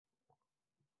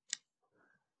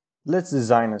Let's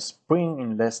design a spring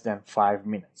in less than 5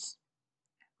 minutes.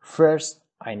 First,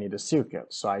 I need a circle,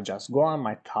 so I just go on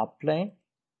my top plane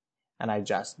and I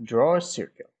just draw a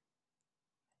circle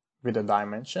with a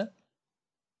dimension.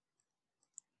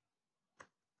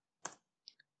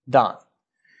 Done.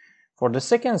 For the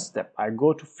second step, I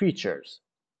go to Features,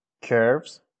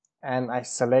 Curves, and I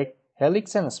select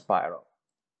Helix and Spiral.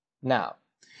 Now,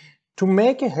 to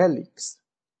make a helix,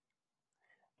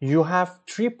 you have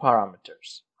three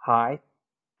parameters: height,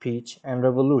 pitch, and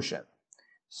revolution.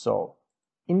 So,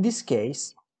 in this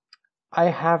case, I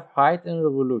have height and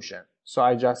revolution, so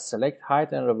I just select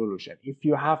height and revolution. If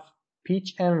you have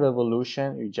pitch and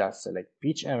revolution, you just select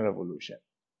pitch and revolution.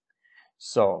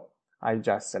 So I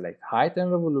just select height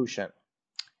and revolution.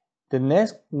 The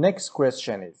next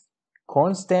question is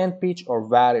constant pitch or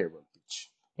variable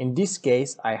pitch. In this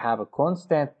case, I have a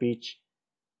constant pitch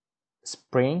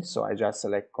spring, so I just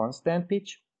select constant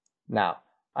pitch. Now,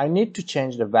 I need to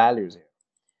change the values here.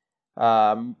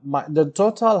 The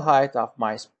total height of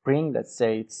my spring, let's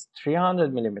say it's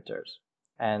 300 millimeters,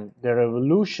 and the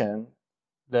revolution,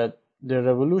 the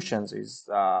revolutions is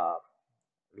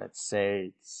let's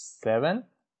say 7.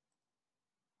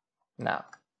 Now,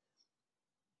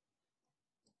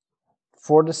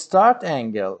 for the start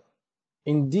angle,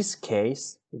 in this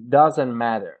case, it doesn't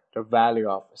matter the value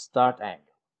of start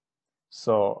angle,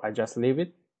 so I just leave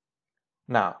it.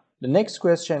 Now, the next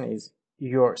question is,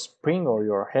 your spring or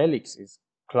your helix is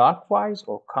clockwise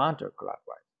or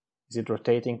counterclockwise? Is it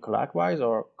rotating clockwise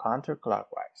or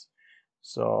counterclockwise?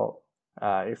 So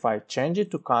if I change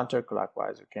it to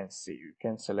counterclockwise, you can see, you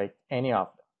can select any of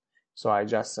them. So I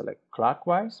just select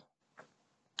clockwise.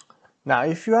 Now,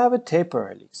 if you have a taper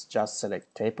helix, just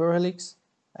select taper helix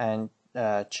and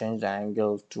change the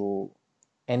angle to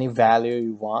any value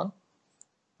you want.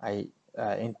 I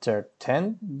enter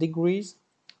 10 degrees.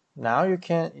 Now you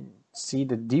can see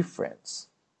the difference.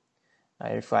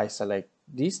 If I select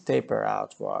this taper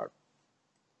outward,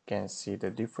 you can see the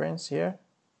difference here.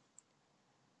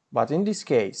 But in this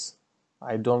case,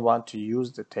 I don't want to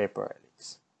use the taper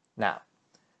helix. Now,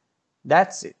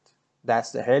 that's it.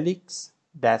 That's the helix.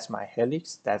 That's my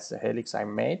helix. That's the helix I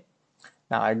made.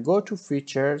 Now I go to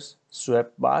Features,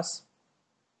 Swept Bus.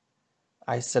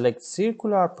 I select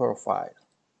Circular Profile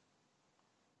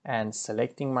and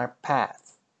selecting my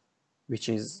path, which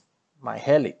is my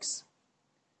helix.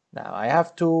 Now I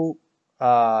have to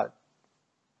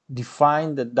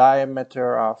define the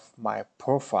diameter of my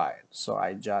profile. So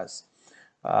I just,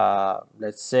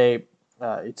 let's say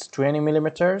it's 20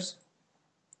 millimeters.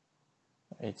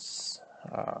 It's,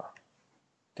 I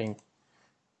think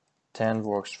 10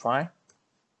 works fine.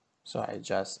 So I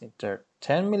just enter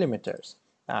 10 millimeters.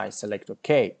 Now I select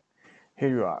OK. Here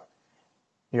you are.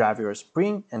 You have your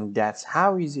spring, and that's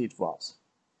how easy it was.